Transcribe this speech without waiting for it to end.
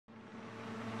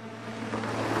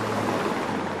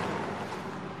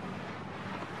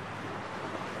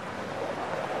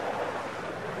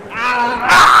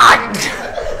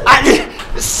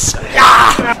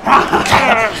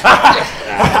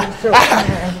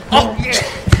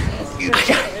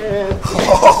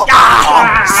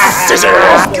Scissors!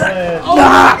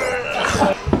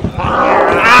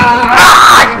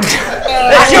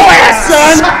 That's your ass,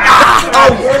 son!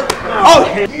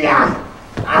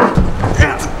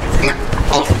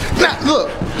 Now, look,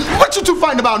 what you two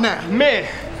fighting about now? Man,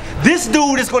 this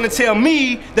dude is gonna tell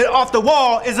me that Off the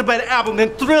Wall is a better album than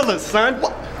Thriller, son.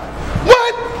 What?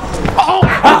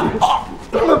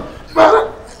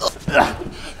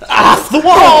 Off the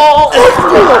Wall!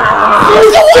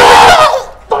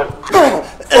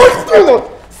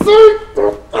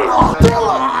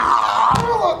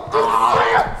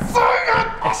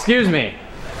 Excuse me.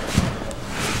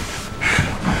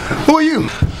 Who are you?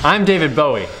 I'm David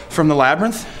Bowie. From the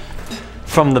Labyrinth?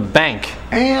 From the bank.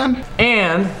 And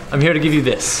I'm here to give you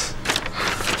this.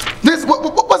 this,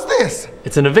 what's this?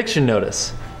 It's an eviction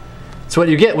notice. It's what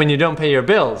you get when you don't pay your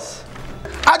bills.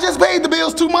 I just paid the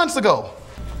bills 2 months ago.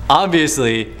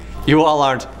 Obviously, you all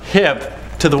aren't hip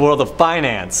to the world of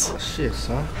finance. Shit,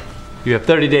 son. You have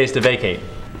 30 days to vacate.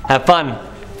 Have fun.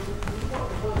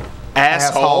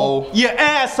 Asshole. You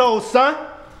asshole, son.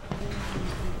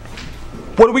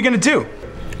 What are we gonna do?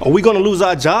 Are we gonna lose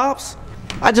our jobs?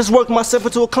 I just worked myself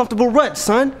into a comfortable rut,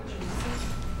 son.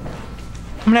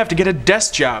 I'm gonna have to get a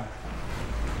desk job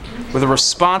with a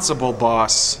responsible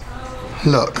boss.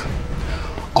 Look,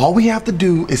 all we have to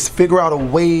do is figure out a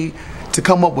way to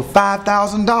come up with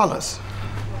 $5,000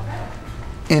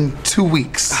 in 2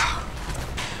 weeks.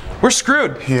 We're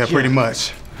screwed. Yeah, pretty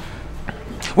much.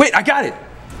 Wait, I got it.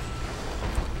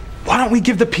 Why don't we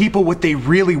give the people what they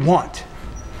really want?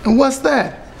 And what's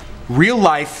that? Real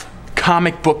life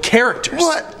comic book characters.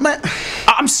 What, man?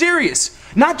 I'm serious.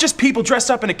 Not just people dressed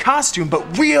up in a costume,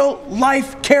 but real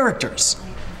life characters.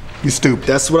 You stupid.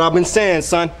 That's what I've been saying,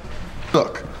 son.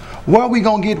 Look, where are we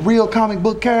gonna get real comic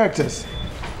book characters?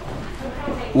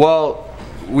 Well,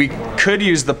 we could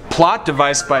use the plot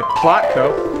device by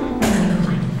Plotco.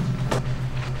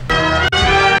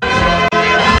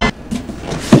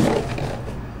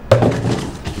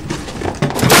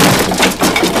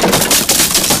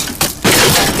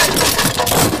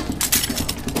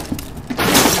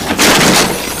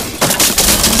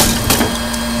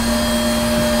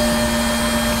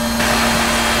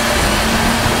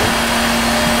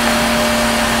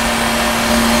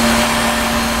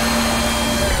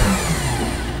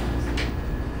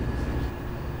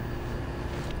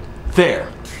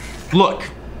 There. Look.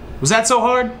 Was that so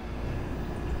hard?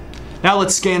 Now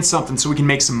let's scan something so we can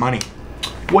make some money.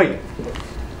 Wait.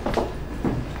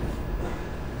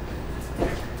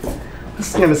 Let's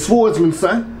scan the swordsman,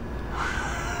 son.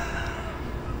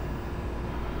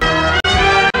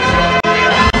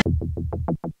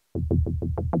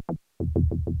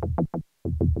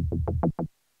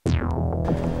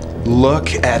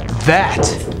 Look at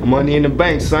that. Money in the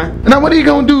bank, son. Now what are you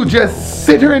gonna do, just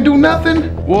sit here and do nothing?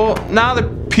 Well, now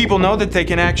that people know that they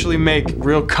can actually make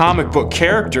real comic book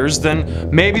characters, then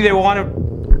maybe they want to...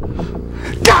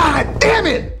 God damn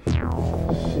it!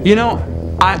 You know,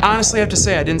 I honestly have to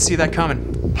say I didn't see that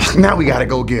coming. Now we gotta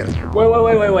go get him.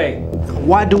 Wait.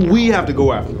 Why do we have to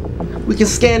go after him? We can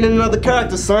scan in another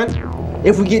character, son.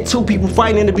 If we get 2 people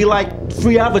fighting, it'll be like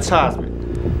free advertisement.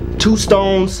 2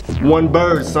 stones, 1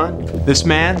 bird, son. This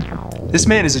man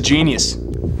is a genius.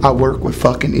 I work with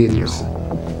fucking idiots.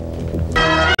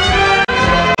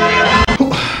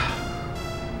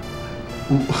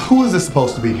 Who is this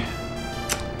supposed to be?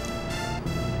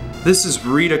 This is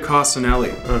Rita Coccinelle.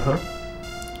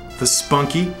 The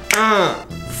spunky,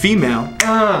 female,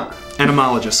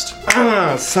 entomologist.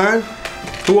 Son.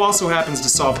 Who also happens to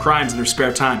solve crimes in her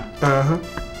spare time.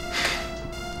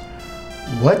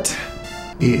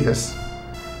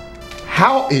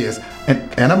 How is an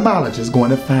entomologist going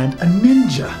to find a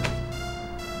ninja?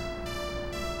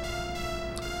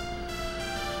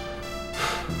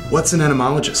 What's an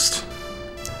entomologist?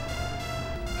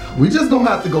 We just don't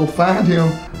have to go find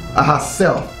him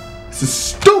ourselves. This is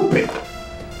stupid.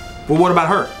 Well, what about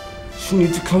her? She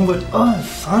needs to come with us,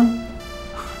 son.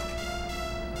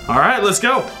 All right, let's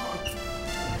go.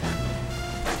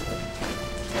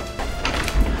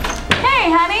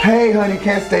 Hey, honey. Hey, honey,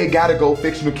 can't stay, gotta go.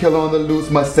 Fictional killer on the loose,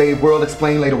 must save world,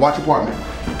 explain later. Watch apartment.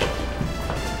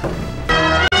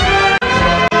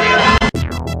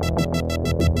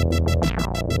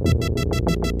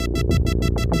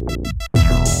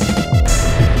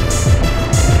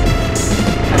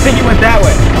 I think he went that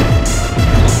way.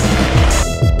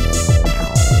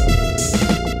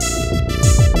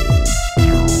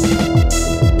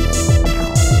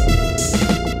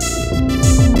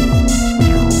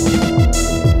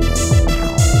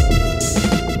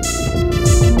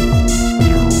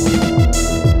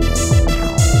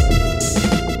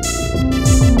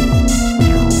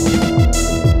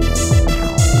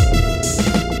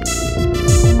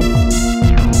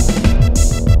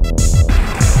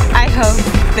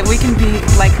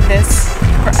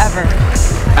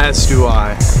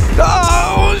 boy.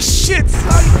 Oh, shit,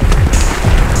 son.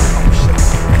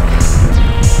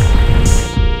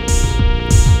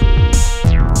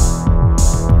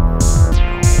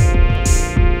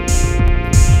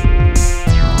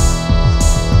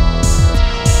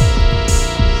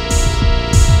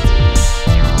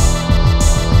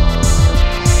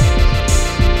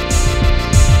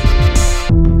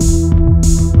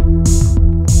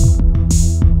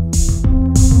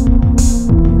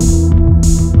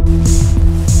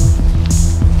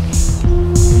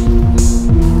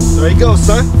 There you go,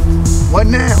 son. What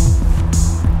now?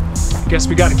 Guess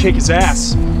we gotta kick his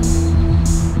ass.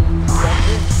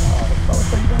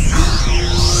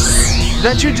 Did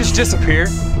that you just disappear?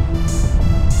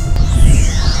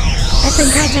 I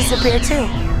think I disappeared too.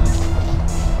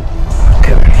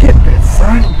 Could have hit that,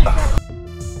 son.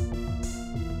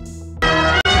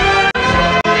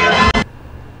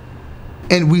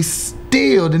 And we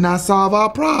still did not solve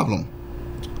our problem.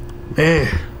 Man,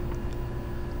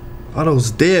 all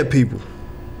those dead people.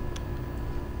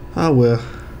 Oh well.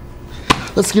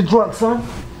 Let's get drunk, son.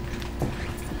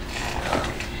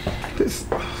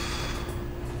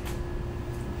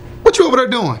 What you over there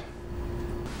doing?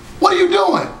 What are you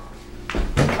doing?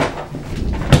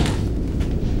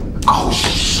 Oh,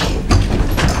 shit.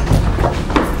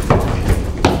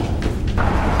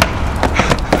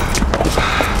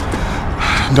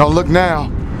 Don't look now.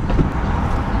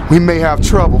 We may have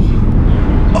trouble.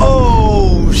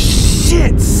 Oh,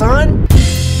 shit, son.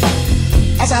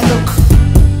 As I look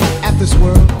at this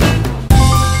world,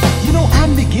 you know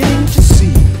I'm beginning to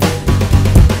see.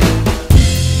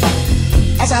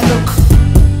 As I look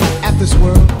at this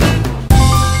world,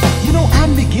 you know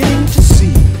I'm beginning to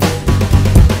see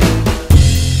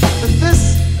that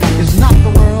this is not the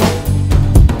world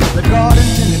that God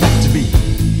intended it to be.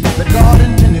 That God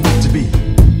intended